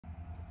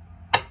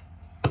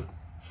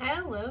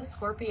Hello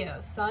Scorpio,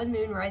 Sun,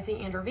 Moon,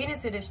 Rising, and or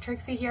Venus. It is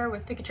Trixie here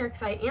with Pick a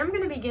Trix. I am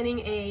going to be getting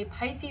a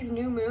Pisces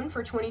new moon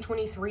for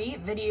 2023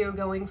 video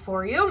going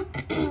for you.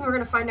 We're going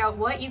to find out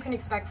what you can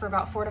expect for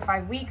about 4 to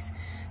 5 weeks.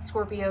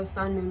 Scorpio,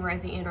 Sun, Moon,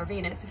 Rising, and or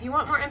Venus. If you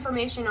want more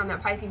information on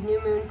that Pisces new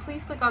moon,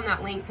 please click on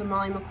that link to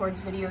McCord's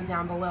video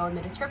down below in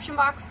the description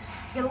box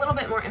to get a little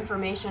bit more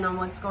information on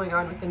what's going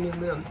on with the new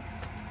moon.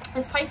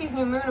 This Pisces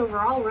new moon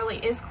overall really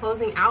is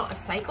closing out a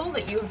cycle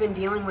that you've been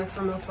dealing with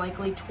for most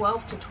likely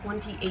 12 to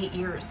 28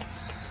 years,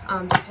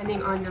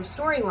 depending on your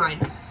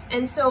storyline.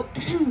 And so,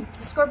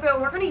 Scorpio,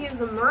 we're going to use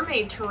the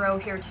Mermaid Tarot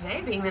here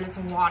today, being that it's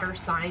a water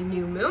sign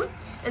new moon.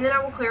 And then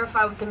I will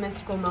clarify with the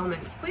mystical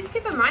moments. Please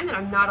keep in mind that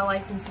I'm not a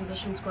licensed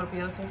physician,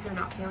 Scorpio, so if you're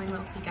not feeling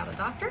well, seek out a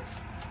doctor.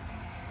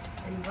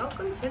 And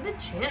welcome to the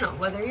channel,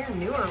 whether you're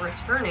new or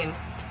returning.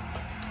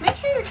 Make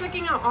sure you're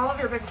checking out all of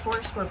your big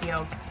four,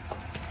 Scorpio.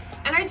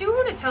 And I do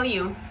want to tell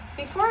you,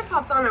 before I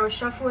popped on, I was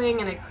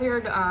shuffling and I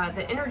cleared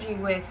the energy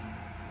with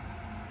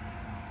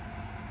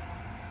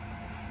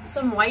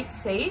some white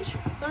sage.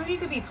 Some of you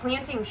could be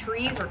planting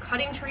trees or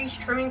cutting trees,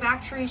 trimming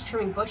back trees,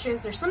 trimming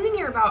bushes. There's something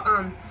here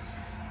about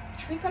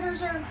tree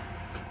cutters are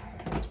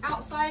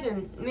outside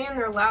and man,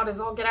 they're loud as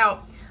all get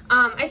out.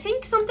 I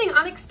think something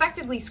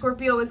unexpectedly,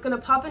 Scorpio, is going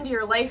to pop into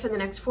your life in the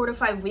next 4 to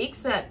 5 weeks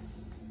that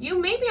you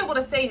may be able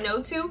to say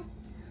no to.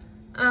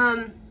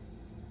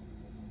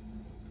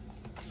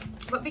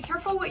 But be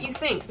careful what you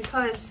think,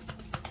 because,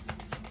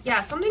 yeah,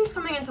 something's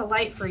coming into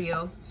light for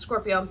you,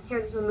 Scorpio.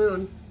 Here's the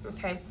moon,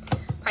 okay?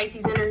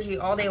 Pisces energy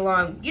all day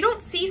long. You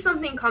don't see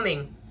something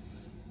coming.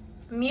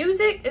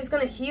 Music is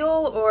going to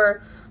heal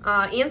or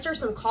answer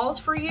some calls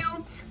for you.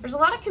 There's a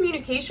lot of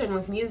communication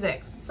with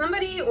music.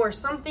 Somebody or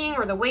something,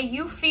 or the way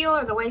you feel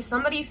or the way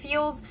somebody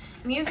feels,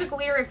 music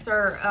lyrics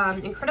are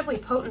incredibly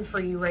potent for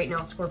you right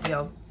now,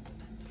 Scorpio.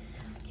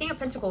 King of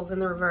Pentacles in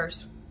the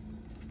reverse.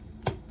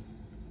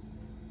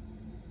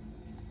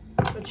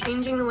 So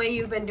changing the way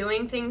you've been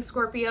doing things,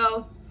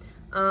 Scorpio,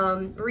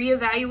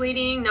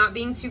 reevaluating, not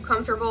being too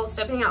comfortable,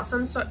 stepping out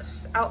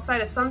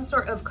outside of some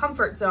sort of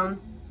comfort zone.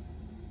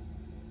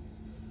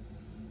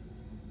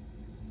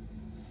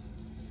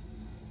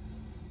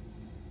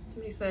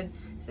 Somebody said,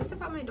 is this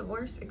about my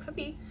divorce? It could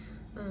be.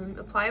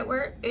 Apply it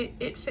where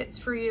it fits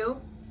for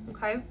you,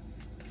 okay?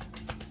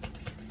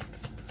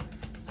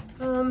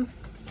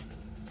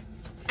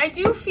 I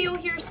do feel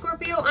here,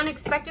 Scorpio,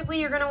 unexpectedly,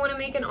 you're going to want to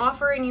make an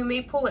offer and you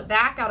may pull it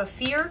back out of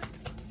fear.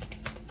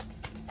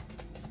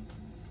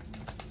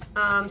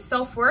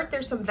 Self-worth,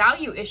 there's some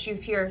value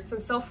issues here,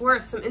 some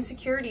self-worth, some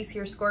insecurities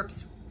here,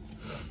 Scorps.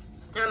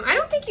 I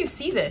don't think you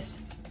see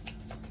this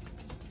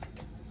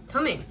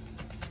coming.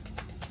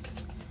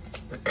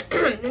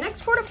 The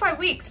next 4 to 5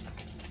 weeks,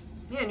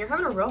 man, you're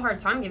having a real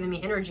hard time giving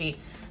me energy.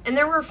 And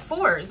there were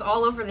 4s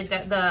all over the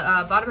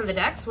bottom of the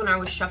decks when I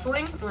was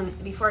shuffling,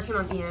 before I came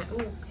on the end.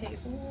 Ooh, okay,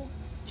 ooh.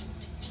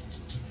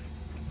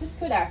 This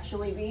could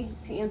actually be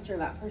to answer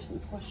that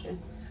person's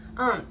question.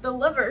 The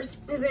Lovers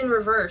is in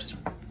reverse.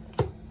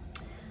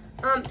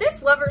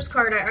 This Lovers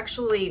card I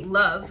actually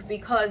love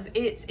because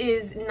it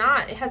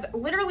has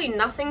literally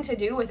nothing to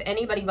do with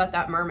anybody but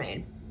that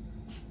mermaid.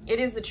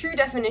 It is the true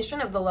definition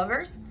of the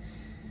Lovers.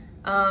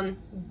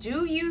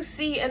 Do you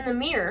see in the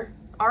mirror?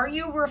 Are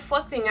you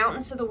reflecting out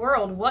into the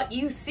world what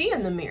you see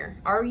in the mirror?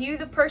 Are you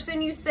the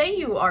person you say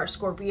you are,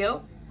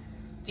 Scorpio?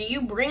 Do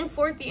you bring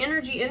forth the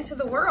energy into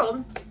the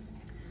world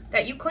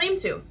that you claim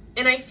to?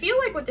 And I feel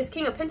like with this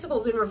King of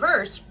Pentacles in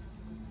reverse,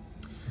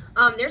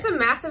 there's a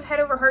massive head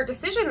over heart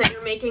decision that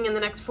you're making in the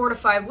next 4 to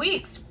 5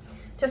 weeks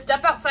to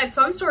step outside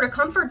some sort of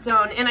comfort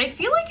zone. And I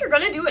feel like you're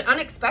going to do it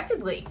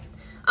unexpectedly.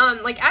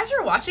 Like as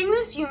you're watching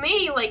this, you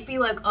may like be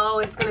like, oh,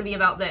 it's going to be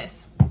about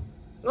this.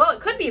 Well,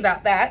 it could be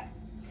about that.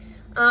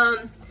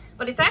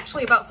 But it's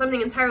actually about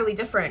something entirely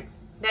different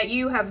that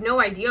you have no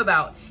idea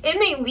about. It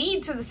may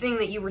lead to the thing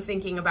that you were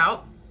thinking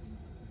about.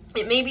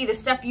 It may be the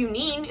step you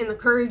need and the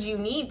courage you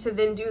need to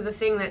then do the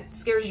thing that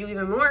scares you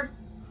even more.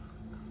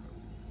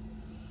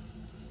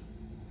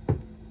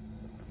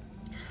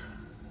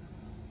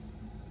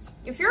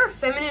 If you're a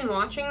feminine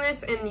watching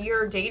this and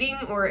you're dating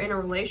or in a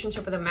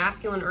relationship with a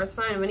masculine earth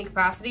sign of any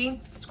capacity,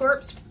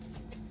 Scorps,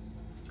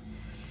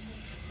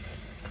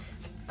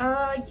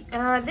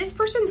 this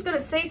person's going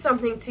to say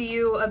something to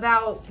you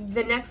about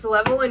the next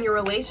level in your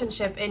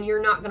relationship and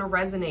you're not going to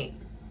resonate.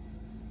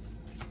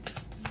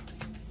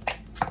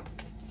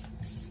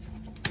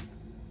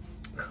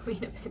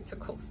 Queen of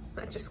Pentacles.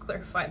 That just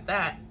clarified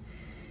that.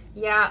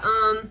 Yeah,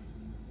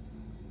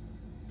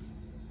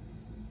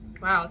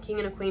 wow, King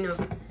and a Queen of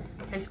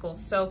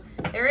Pentacles. So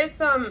there is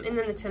some, and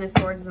then the Ten of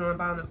Swords is on the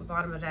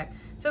bottom of the deck.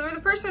 So for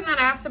the person that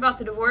asked about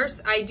the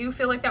divorce, I do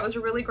feel like that was a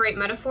really great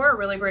metaphor, a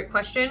really great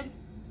question.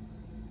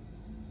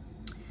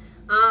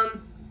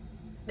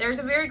 There's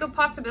a very good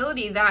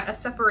possibility that a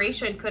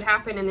separation could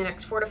happen in the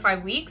next 4 to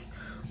 5 weeks,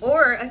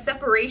 or a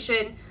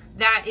separation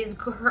that is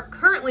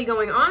currently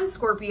going on,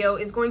 Scorpio,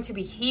 is going to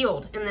be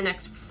healed in the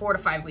next 4 to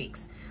 5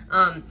 weeks.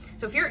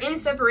 So if you're in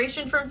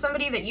separation from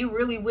somebody that you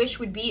really wish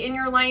would be in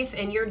your life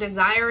and you're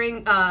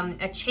desiring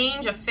a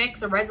change, a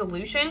fix, a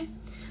resolution,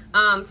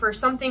 for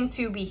something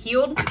to be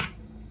healed,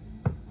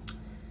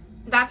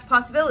 that's a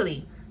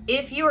possibility.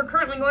 If you are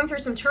currently going through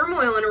some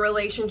turmoil in a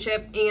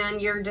relationship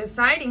and you're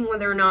deciding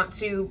whether or not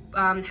to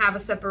have a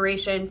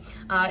separation,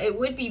 it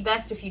would be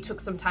best if you took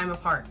some time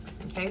apart,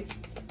 okay?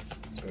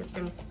 So we've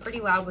been pretty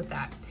loud with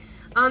that.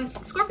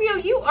 Scorpio,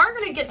 you are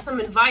going to get some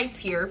advice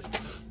here.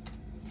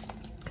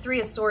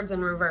 3 of Swords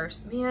in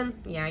reverse. Man,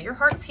 yeah, your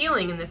heart's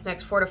healing in this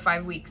next 4 to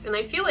 5 weeks. And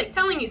I feel like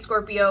telling you,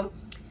 Scorpio,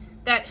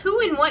 that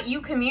who and what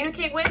you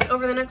communicate with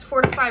over the next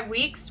 4 to 5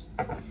 weeks,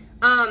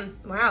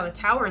 wow, the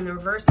Tower in the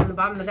reverse on the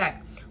bottom of the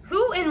deck.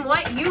 Who and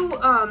what you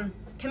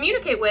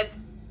communicate with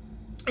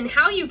and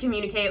how you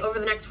communicate over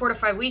the next 4 to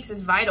 5 weeks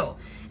is vital.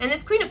 And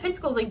this Queen of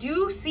Pentacles, I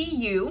do see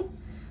you.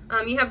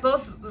 You have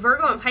both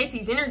Virgo and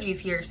Pisces energies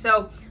here.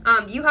 So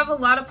you have a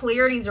lot of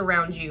polarities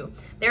around you.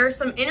 There are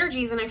some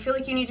energies, and I feel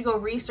like you need to go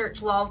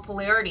research law of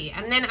polarity.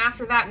 And then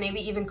after that, maybe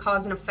even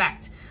cause and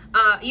effect.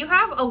 You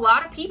have a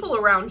lot of people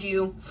around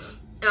you,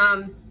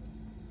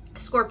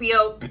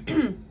 Scorpio.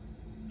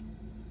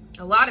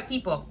 A lot of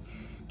people.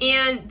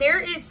 And there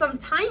is some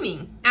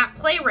timing at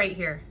play right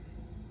here.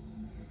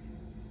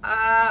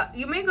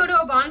 You may go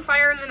to a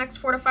bonfire in the next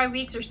 4 to 5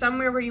 weeks or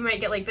somewhere where you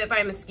might get like bit by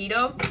a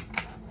mosquito.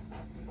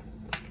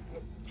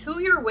 Who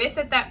you're with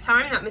at that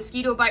time, that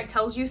mosquito bite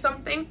tells you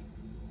something.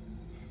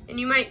 And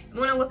you might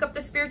want to look up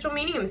the spiritual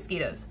meaning of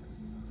mosquitoes.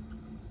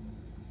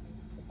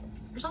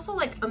 There's also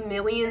like a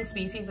million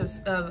species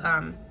of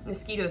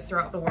mosquitoes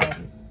throughout the world.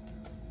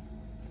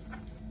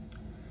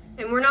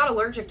 And we're not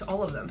allergic to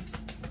all of them.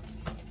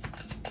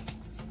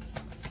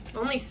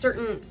 Only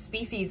certain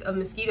species of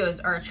mosquitoes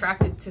are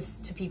attracted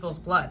to people's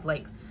blood.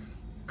 Like,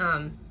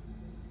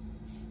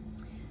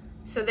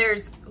 so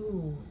there's,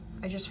 ooh,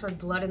 I just heard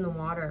blood in the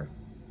water.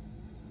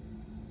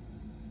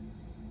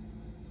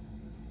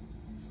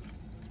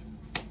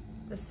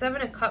 The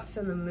 7 of Cups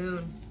and the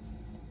Moon.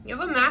 You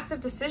have a massive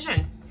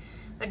decision.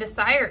 A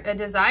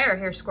desire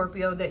here,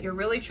 Scorpio, that you're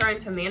really trying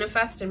to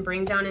manifest and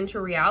bring down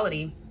into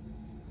reality.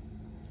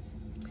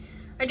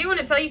 I do want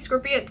to tell you,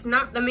 Scorpio, it's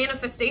not the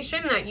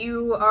manifestation that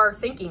you are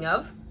thinking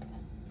of.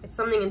 It's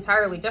something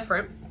entirely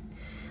different.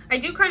 I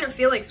do kind of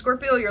feel like,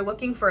 Scorpio, you're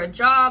looking for a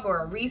job or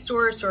a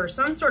resource or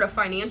some sort of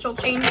financial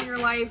change in your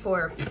life,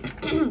 or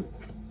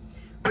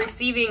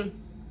receiving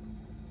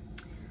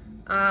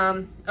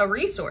a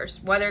resource,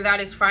 whether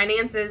that is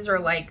finances or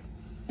like,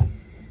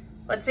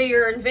 let's say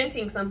you're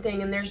inventing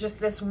something and there's just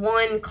this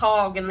one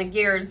cog in the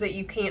gears that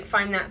you can't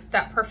find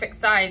that perfect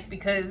size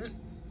because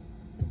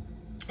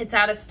it's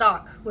out of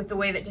stock with the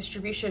way that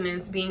distribution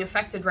is being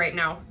affected right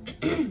now.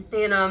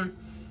 And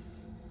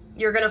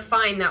you're gonna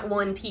find that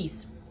one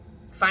piece,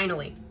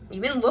 finally.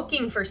 You've been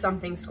looking for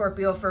something,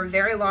 Scorpio, for a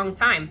very long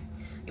time.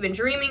 You've been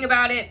dreaming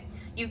about it.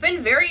 You've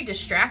been very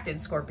distracted,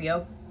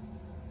 Scorpio.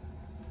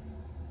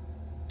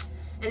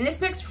 And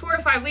this next 4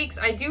 to 5 weeks,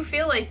 I do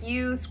feel like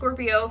you,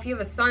 Scorpio, if you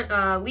have a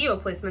Sun, Leo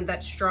placement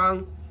that's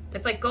strong,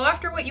 it's like, go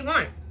after what you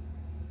want.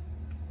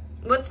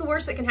 What's the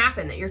worst that can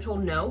happen? That you're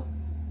told no?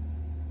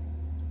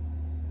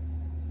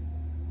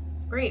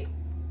 Great.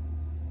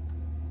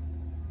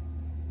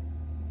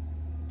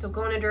 So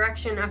go in a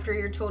direction after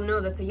you're told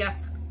no, that's a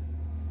yes.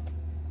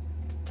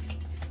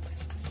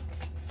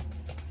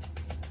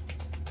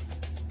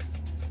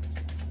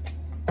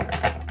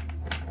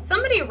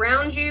 Somebody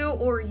around you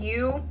or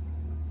you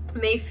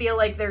may feel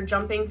like they're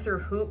jumping through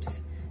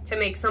hoops to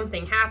make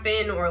something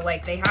happen, or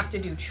like they have to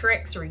do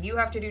tricks, or you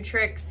have to do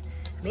tricks.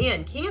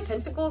 Man, King of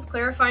Pentacles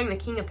clarifying the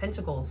King of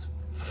Pentacles.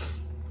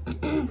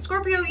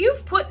 Scorpio,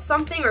 you've put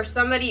something or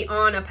somebody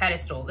on a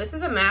pedestal. This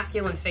is a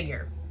masculine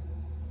figure.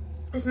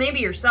 This may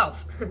be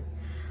yourself.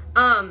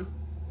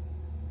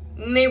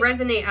 May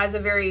resonate as a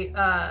very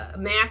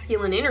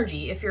masculine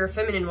energy if you're a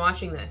feminine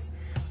watching this.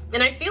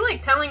 And I feel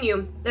like telling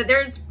you that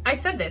I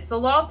said this, the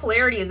law of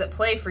polarity is at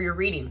play for your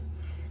reading.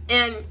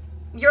 And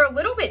you're a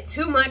little bit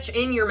too much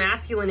in your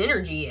masculine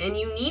energy, and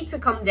you need to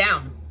come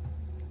down.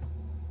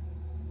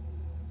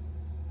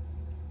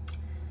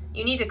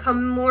 You need to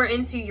come more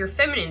into your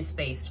feminine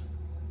space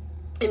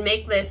and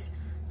make this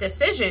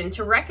decision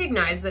to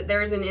recognize that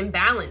there's an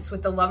imbalance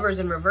with the Lovers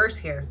in reverse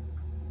here.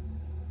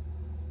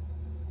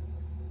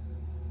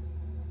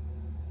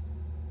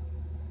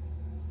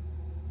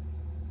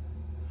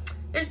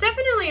 There's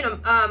definitely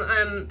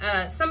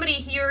somebody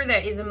here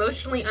that is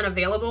emotionally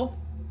unavailable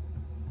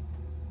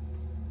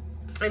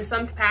in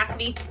some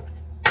capacity,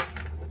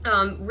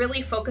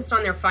 really focused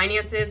on their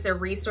finances, their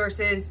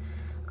resources,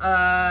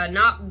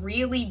 not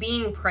really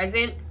being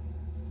present.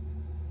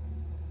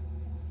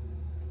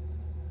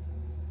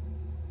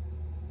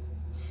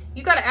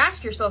 You got to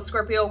ask yourself,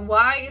 Scorpio,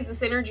 why is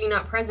this energy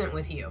not present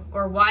with you?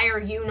 Or why are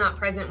you not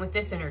present with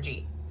this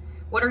energy?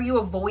 What are you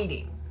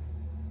avoiding?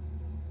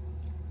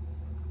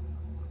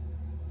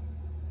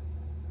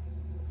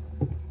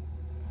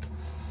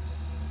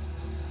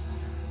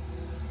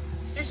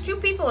 There's two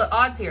people at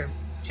odds here.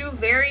 Two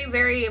very,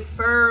 very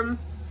firm,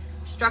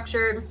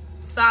 structured,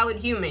 solid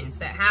humans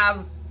that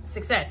have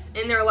success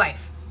in their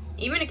life.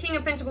 Even a King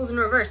of Pentacles in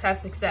reverse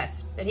has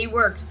success that he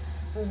worked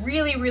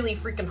really, really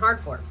freaking hard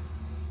for.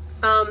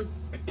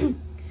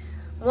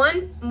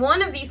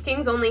 One of these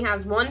kings only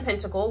has 1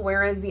 pentacle,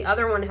 whereas the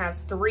other one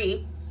has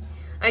 3.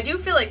 I do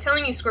feel like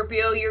telling you,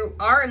 Scorpio, you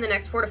are in the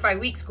next 4 to 5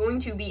 weeks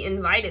going to be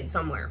invited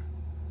somewhere.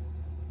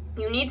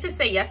 You need to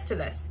say yes to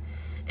this.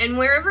 And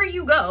wherever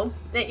you go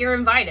that you're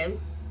invited,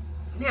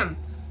 man,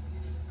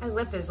 my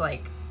lip is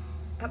like,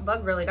 that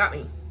bug really got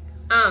me.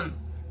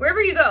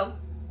 Wherever you go,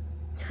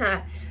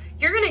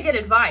 you're gonna get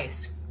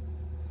advice.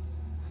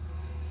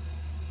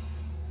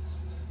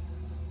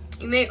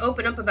 You may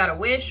open up about a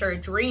wish or a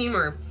dream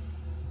or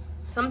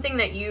something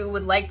that you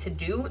would like to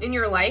do in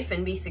your life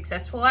and be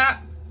successful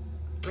at.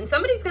 And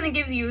somebody's gonna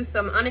give you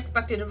some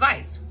unexpected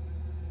advice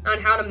on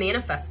how to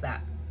manifest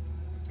that.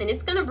 And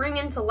it's gonna bring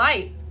into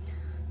light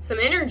some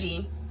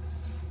energy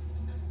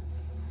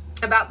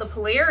about the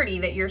polarity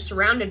that you're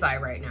surrounded by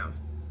right now.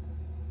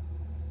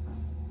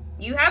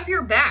 You have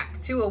your back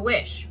to a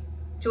wish,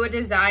 to a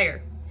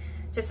desire,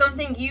 to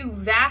something you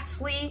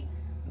vastly,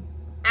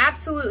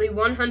 absolutely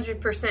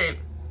 100%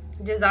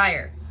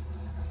 desire.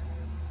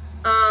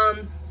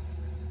 I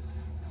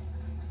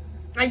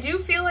do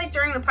feel like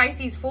during the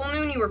Pisces full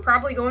moon, you were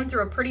probably going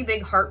through a pretty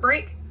big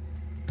heartbreak.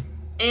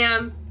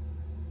 And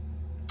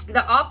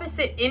the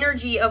opposite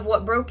energy of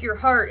what broke your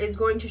heart is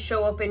going to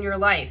show up in your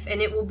life,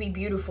 and it will be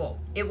beautiful.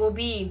 It will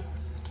be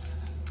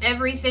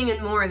everything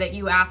and more that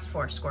you asked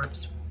for,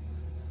 Scorps.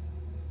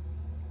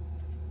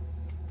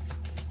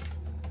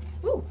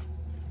 Ooh.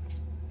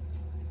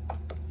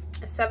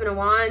 A 7 of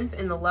Wands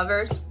and the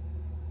Lovers.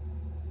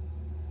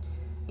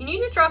 You need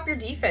to drop your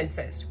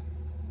defenses.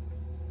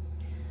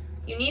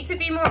 You need to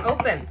be more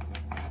open.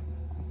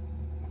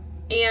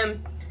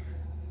 And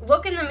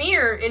look in the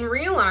mirror and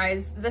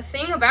realize the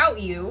thing about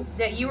you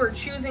that you are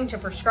choosing to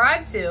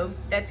prescribe to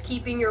that's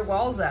keeping your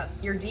walls up,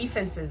 your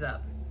defenses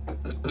up.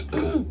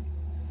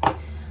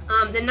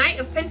 The Knight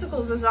of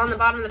Pentacles is on the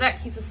bottom of the deck.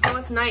 He's the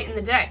slowest knight in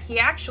the deck. He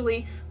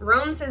actually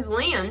roams his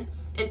land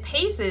and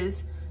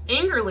paces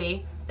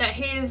angrily that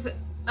his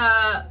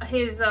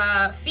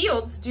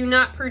fields do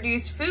not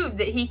produce food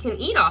that he can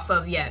eat off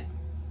of yet.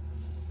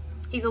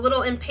 He's a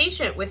little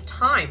impatient with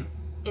time.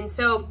 And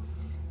so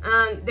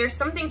there's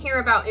something here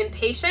about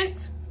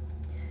impatience.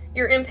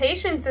 Your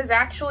impatience is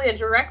actually a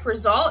direct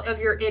result of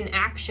your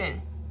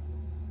inaction.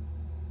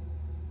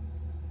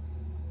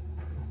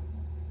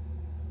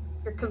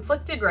 You're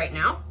conflicted right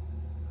now.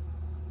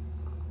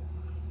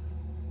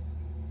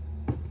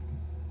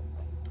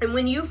 And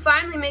when you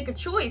finally make a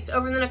choice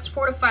over the next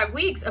 4 to 5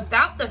 weeks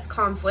about this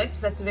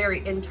conflict that's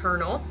very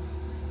internal,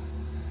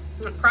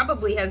 it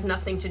probably has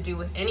nothing to do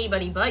with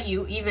anybody but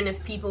you, even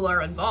if people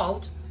are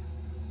involved.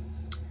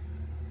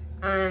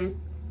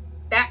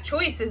 That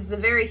choice is the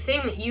very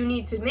thing that you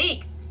need to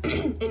make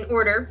in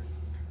order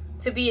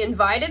to be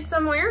invited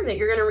somewhere that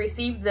you're going to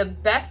receive the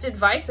best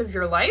advice of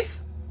your life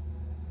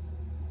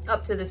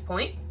up to this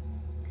point.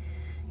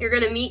 You're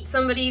going to meet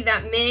somebody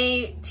that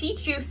may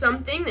teach you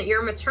something that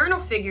your maternal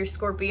figure,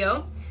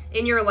 Scorpio,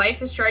 in your life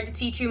has tried to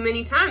teach you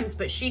many times,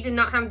 but she did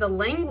not have the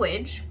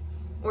language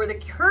or the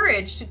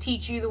courage to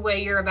teach you the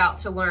way you're about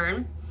to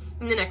learn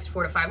in the next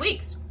 4 to 5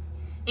 weeks.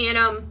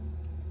 And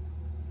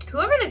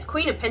whoever this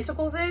Queen of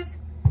Pentacles is,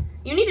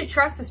 you need to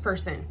trust this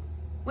person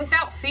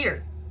without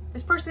fear.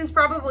 This person's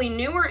probably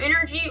newer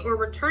energy or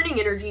returning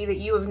energy that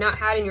you have not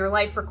had in your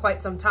life for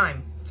quite some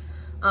time.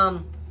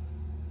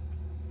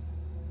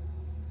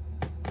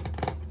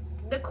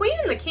 The Queen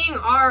and the King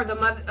are the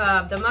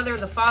mother,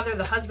 the father,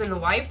 the husband, the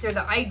wife. They're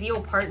the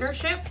ideal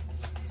partnership.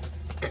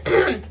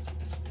 And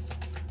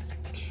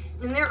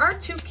there are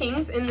 2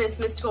 kings in this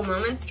Mystical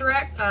Moments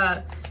deck.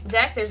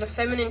 There's a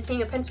feminine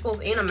King of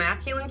Pentacles and a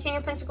masculine King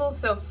of Pentacles.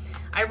 So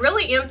I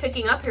really am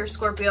picking up here,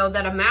 Scorpio,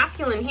 that a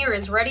masculine here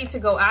is ready to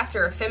go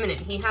after a feminine.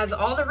 He has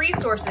all the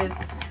resources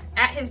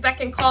at his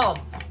beck and call.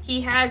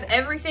 He has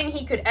everything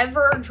he could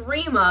ever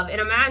dream of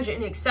and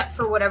imagine except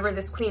for whatever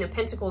this Queen of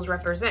Pentacles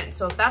represents.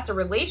 So if that's a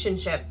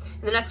relationship,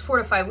 in the next 4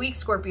 to 5 weeks,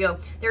 Scorpio,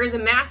 there is a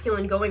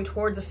masculine going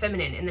towards a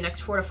feminine in the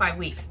next 4 to 5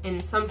 weeks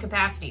in some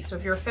capacity. So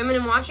if you're a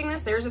feminine watching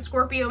this, there's a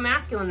Scorpio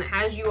masculine that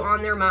has you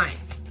on their mind.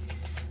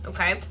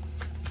 Okay?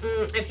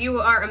 If you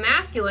are a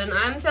masculine,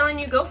 I'm telling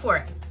you, go for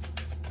it.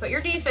 Put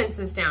your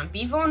defenses down.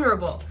 Be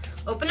vulnerable.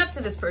 Open up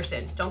to this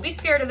person. Don't be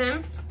scared of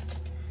them.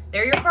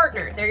 They're your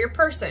partner. They're your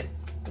person.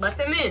 Let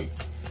them in.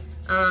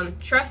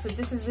 Trust that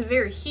this is the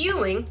very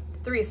healing,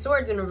 3 of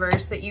Swords in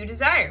reverse, that you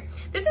desire.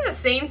 This is a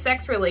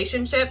same-sex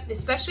relationship,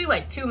 especially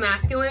like 2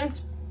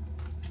 masculines.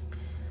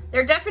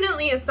 There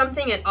definitely is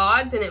something at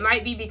odds, and it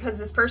might be because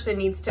this person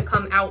needs to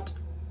come out.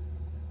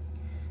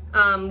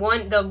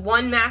 The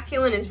one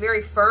masculine is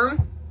very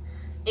firm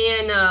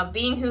in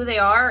being who they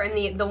are,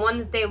 and the one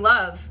that they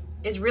love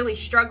is really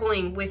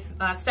struggling with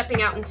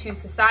stepping out into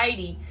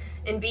society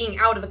and being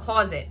out of the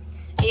closet.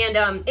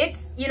 And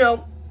it's, you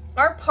know,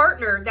 our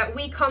partner that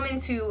we come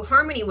into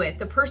harmony with,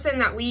 the person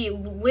that we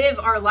live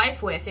our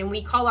life with and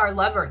we call our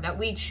lover, that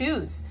we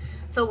choose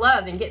to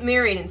love and get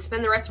married and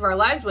spend the rest of our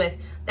lives with,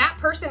 that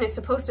person is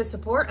supposed to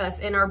support us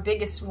in our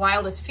biggest,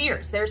 wildest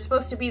fears. They're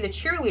supposed to be the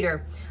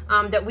cheerleader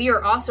that we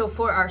are also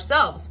for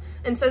ourselves.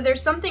 And so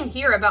there's something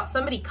here about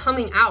somebody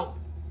coming out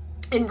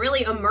and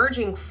really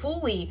emerging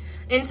fully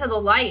into the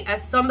light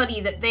as somebody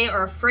that they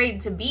are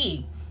afraid to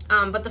be.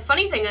 But the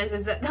funny thing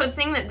is that the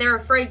thing that they're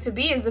afraid to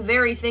be is the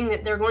very thing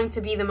that they're going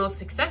to be the most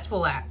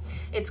successful at.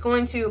 It's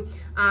going to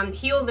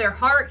heal their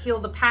heart, heal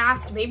the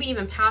past, maybe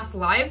even past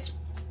lives.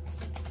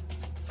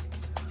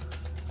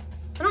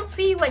 I don't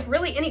see like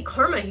really any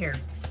karma here.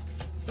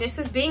 This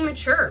is being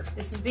mature.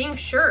 This is being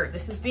sure.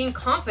 This is being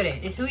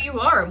confident in who you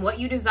are and what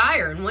you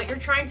desire and what you're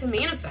trying to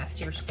manifest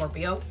here,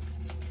 Scorpio.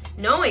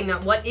 Knowing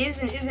that what is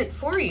and isn't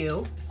for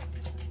you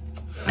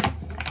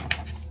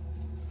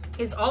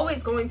is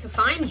always going to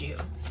find you,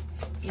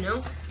 you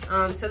know,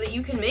 so that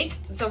you can make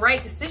the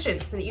right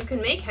decisions, so that you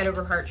can make head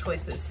over heart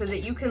choices, so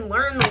that you can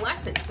learn the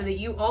lessons, so that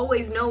you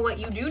always know what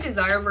you do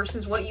desire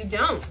versus what you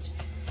don't.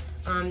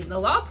 The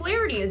law of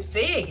polarity is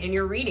big in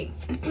your reading.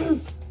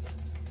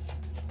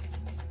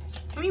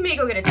 You may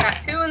go get a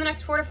tattoo in the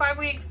next 4 to 5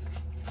 weeks.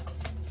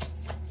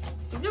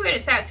 If you get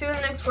a tattoo in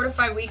the next 4 to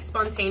 5 weeks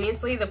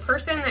spontaneously, the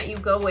person that you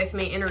go with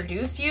may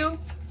introduce you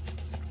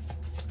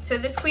to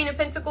this Queen of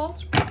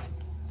Pentacles.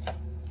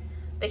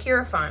 The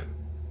Hierophant.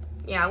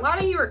 Yeah, a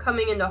lot of you are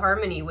coming into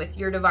harmony with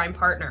your divine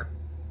partner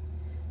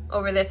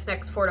over this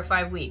next 4 to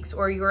 5 weeks,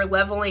 or you're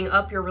leveling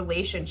up your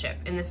relationship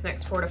in this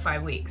next 4 to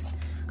 5 weeks.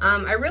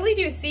 I really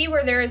do see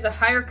where there is a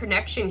higher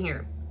connection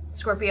here,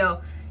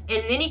 Scorpio,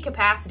 in many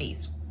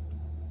capacities.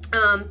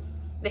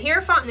 The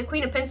Hierophant and the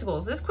Queen of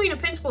Pentacles. This Queen of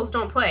Pentacles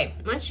don't play.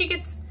 Once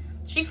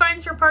she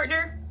finds her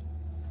partner,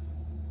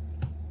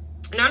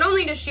 not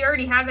only does she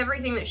already have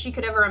everything that she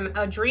could ever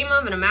dream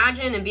of and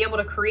imagine and be able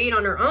to create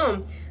on her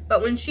own,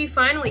 but when she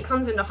finally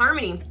comes into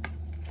harmony,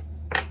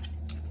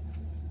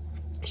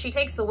 she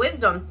takes the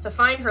wisdom to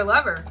find her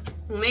lover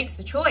who makes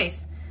the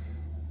choice.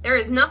 There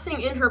is nothing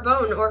in her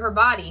bone or her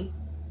body,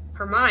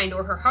 her mind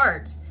or her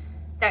heart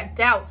that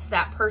doubts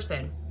that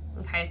person,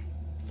 okay?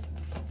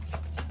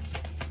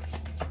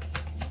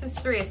 This is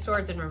 3 of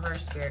Swords in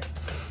reverse, Spirit.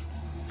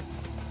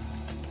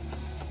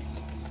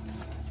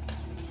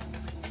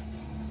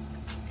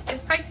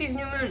 Is Pisces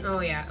new moon?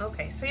 Oh yeah,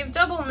 okay. So you have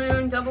double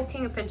moon, double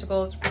King of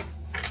Pentacles,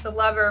 the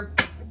Lover,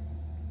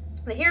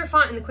 the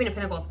Hierophant, and the Queen of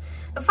Pentacles.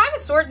 The 5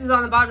 of Swords is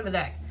on the bottom of the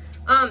deck.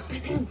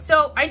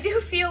 So I do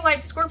feel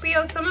like,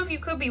 Scorpio, some of you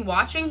could be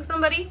watching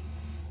somebody,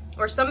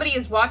 or somebody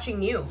is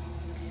watching you.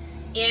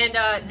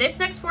 And this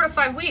next 4 to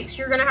 5 weeks,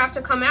 you're going to have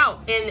to come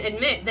out and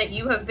admit that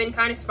you have been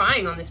kind of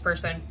spying on this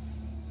person.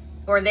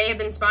 Or they have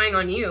been spying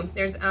on you.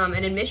 There's an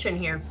admission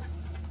here.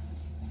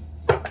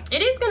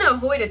 It is going to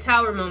avoid a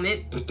Tower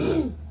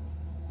moment.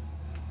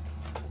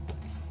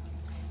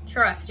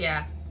 Trust,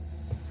 yeah.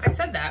 I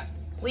said that.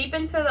 Leap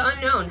into the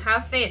unknown.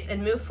 Have faith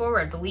and move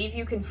forward. Believe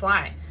you can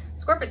fly.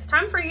 Scorpio, it's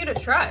time for you to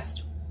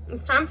trust.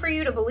 It's time for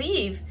you to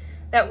believe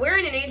that we're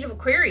in an age of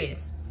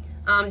Aquarius.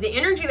 The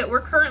energy that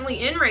we're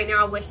currently in right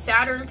now with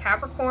Saturn,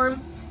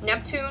 Capricorn,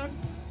 Neptune,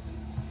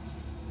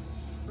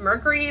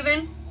 Mercury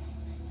even,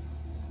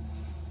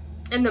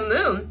 and the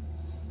moon,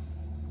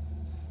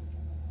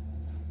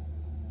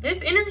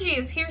 this energy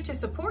is here to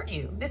support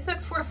you. This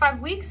next 4 to 5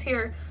 weeks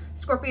here,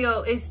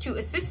 Scorpio, is to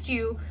assist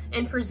you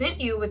and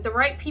present you with the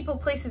right people,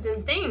 places,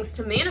 and things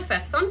to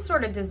manifest some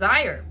sort of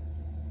desire.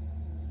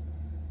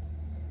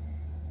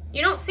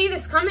 You don't see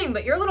this coming,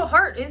 but your little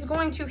heart is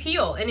going to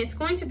heal, and it's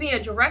going to be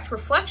a direct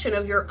reflection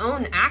of your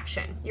own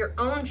action, your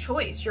own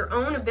choice, your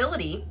own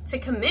ability to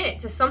commit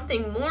to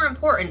something more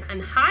important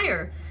and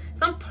higher,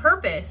 some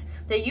purpose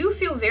that you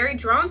feel very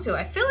drawn to.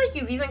 I feel like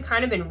you've even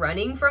kind of been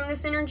running from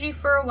this energy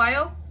for a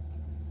while,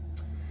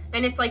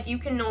 and it's like you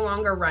can no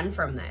longer run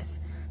from this.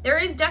 There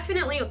is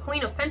definitely a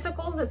Queen of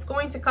Pentacles that's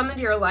going to come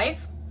into your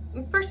life.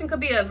 This person could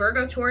be a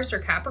Virgo, Taurus, or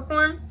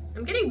Capricorn.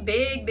 I'm getting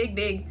big, big,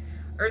 big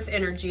Earth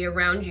energy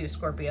around you,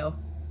 Scorpio.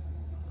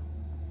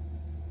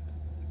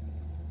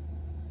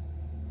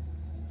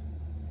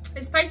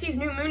 This Pisces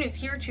new moon is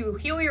here to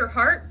heal your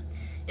heart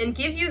and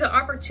give you the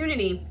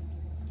opportunity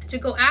to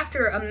go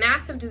after a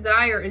massive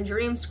desire and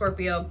dream,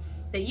 Scorpio,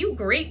 that you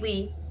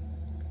greatly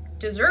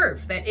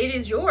deserve, that it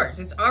is yours.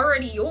 It's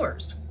already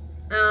yours.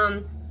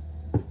 I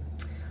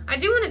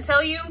do want to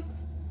tell you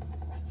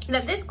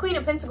that this Queen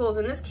of Pentacles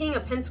and this King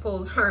of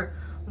Pentacles are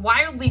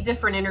wildly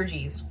different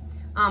energies,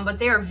 but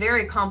they are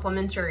very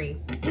complementary.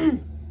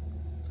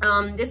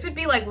 This would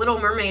be like Little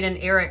Mermaid and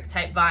Eric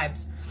type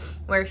vibes,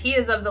 where he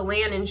is of the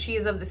land and she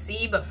is of the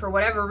sea, but for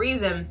whatever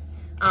reason,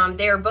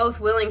 they are both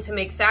willing to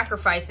make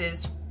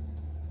sacrifices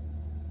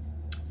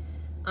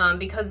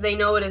because they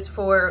know it is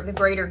for the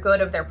greater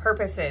good of their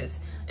purposes.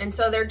 And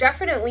so there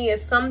definitely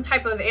is some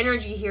type of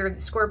energy here,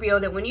 Scorpio,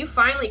 that when you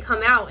finally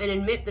come out and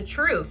admit the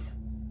truth,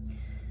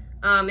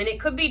 and it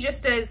could be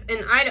just as,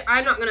 and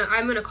I'm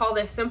gonna call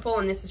this simple,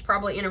 and this is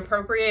probably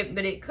inappropriate,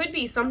 but it could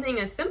be something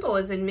as simple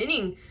as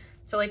admitting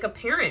to like a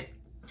parent,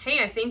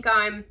 hey, I think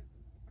I'm,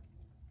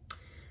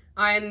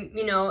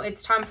 you know,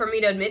 it's time for me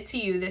to admit to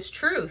you this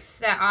truth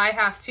that I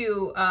have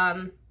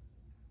to,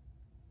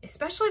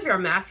 especially if you're a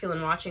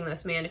masculine watching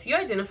this, man, if you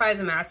identify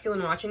as a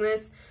masculine watching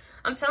this,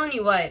 I'm telling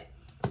you what,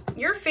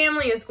 your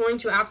family is going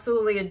to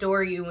absolutely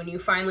adore you when you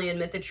finally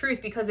admit the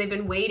truth, because they've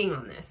been waiting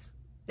on this.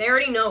 They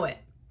already know it.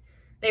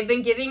 They've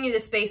been giving you the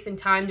space and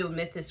time to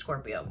admit this,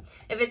 Scorpio.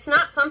 If it's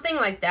not something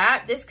like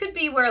that, this could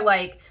be where,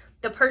 like,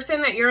 the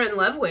person that you're in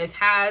love with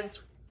has,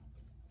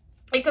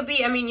 it could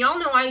be, I mean, y'all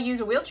know I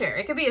use a wheelchair.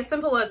 It could be as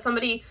simple as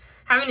somebody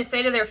having to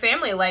say to their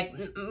family, like,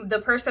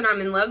 the person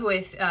I'm in love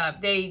with,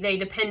 they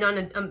depend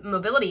on a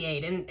mobility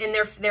aid, and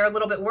they're a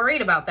little bit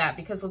worried about that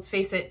because, let's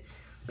face it,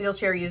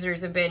 wheelchair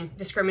users have been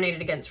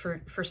discriminated against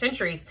for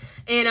centuries,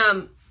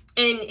 and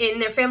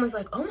their family's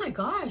like, oh my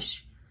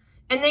gosh,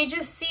 and they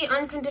just see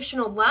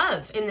unconditional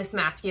love in this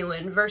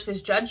masculine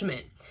versus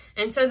judgment.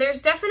 And so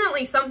there's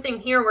definitely something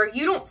here where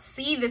you don't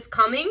see this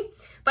coming,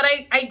 but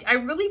I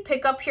really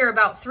pick up here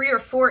about 3 or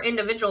 4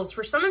 individuals.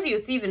 For some of you,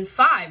 it's even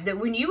 5, that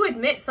when you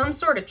admit some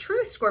sort of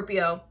truth,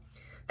 Scorpio,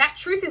 that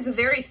truth is the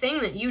very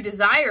thing that you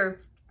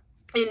desire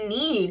and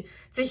need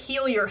to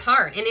heal your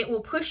heart. And it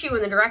will push you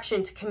in the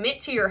direction to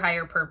commit to your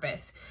higher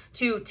purpose,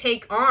 to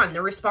take on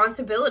the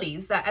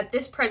responsibilities that at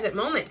this present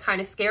moment kind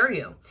of scare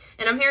you.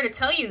 And I'm here to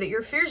tell you that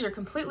your fears are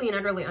completely and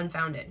utterly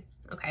unfounded,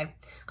 okay?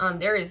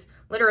 There is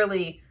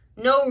literally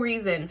no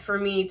reason for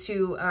me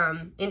to,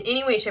 in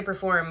any way, shape, or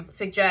form,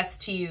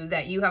 suggest to you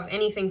that you have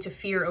anything to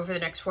fear over the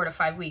next 4 to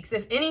 5 weeks.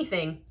 If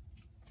anything,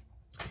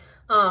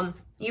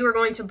 you are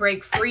going to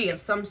break free of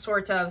some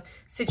sort of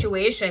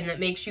situation that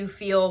makes you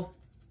feel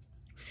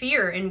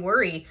fear and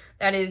worry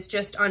that is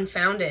just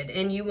unfounded,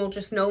 and you will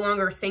just no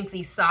longer think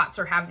these thoughts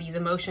or have these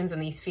emotions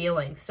and these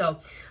feelings. So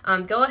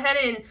go ahead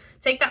and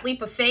take that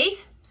leap of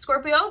faith,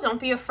 Scorpio.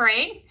 Don't be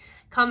afraid.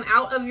 Come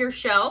out of your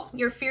shell.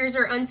 Your fears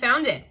are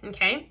unfounded,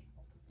 okay?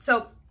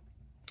 So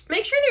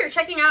make sure that you're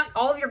checking out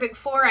all of your big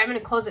 4. I'm going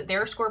to close it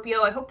there,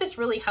 Scorpio. I hope this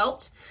really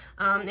helped.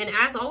 And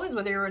as always,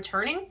 whether you're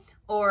returning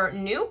or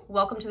new,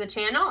 welcome to the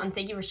channel. And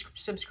thank you for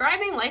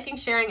subscribing, liking,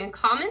 sharing, and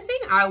commenting.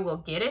 I will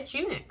get at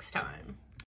you next time.